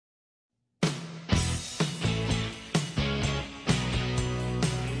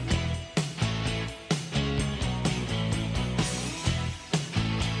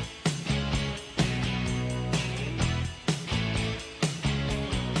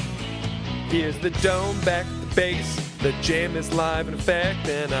Here's the dome, back the bass. The jam is live in effect,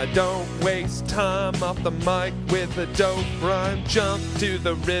 and I don't waste time off the mic with a dope rhyme. Jump to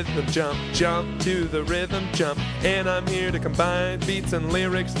the rhythm, jump, jump to the rhythm, jump. And I'm here to combine beats and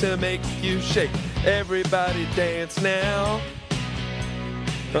lyrics to make you shake. Everybody dance now.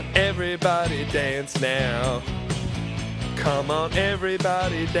 Everybody dance now. Come on,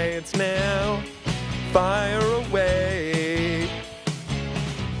 everybody dance now. Fire away.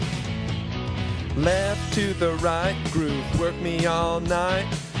 Left to the right, groove, work me all night.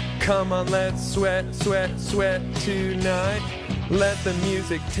 Come on, let's sweat, sweat, sweat tonight. Let the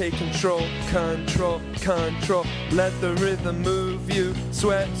music take control, control, control. Let the rhythm move you.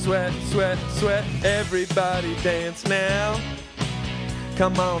 Sweat, sweat, sweat, sweat. Everybody dance now.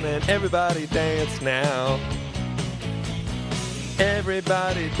 Come on and everybody dance now.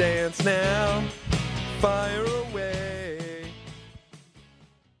 Everybody dance now. Fire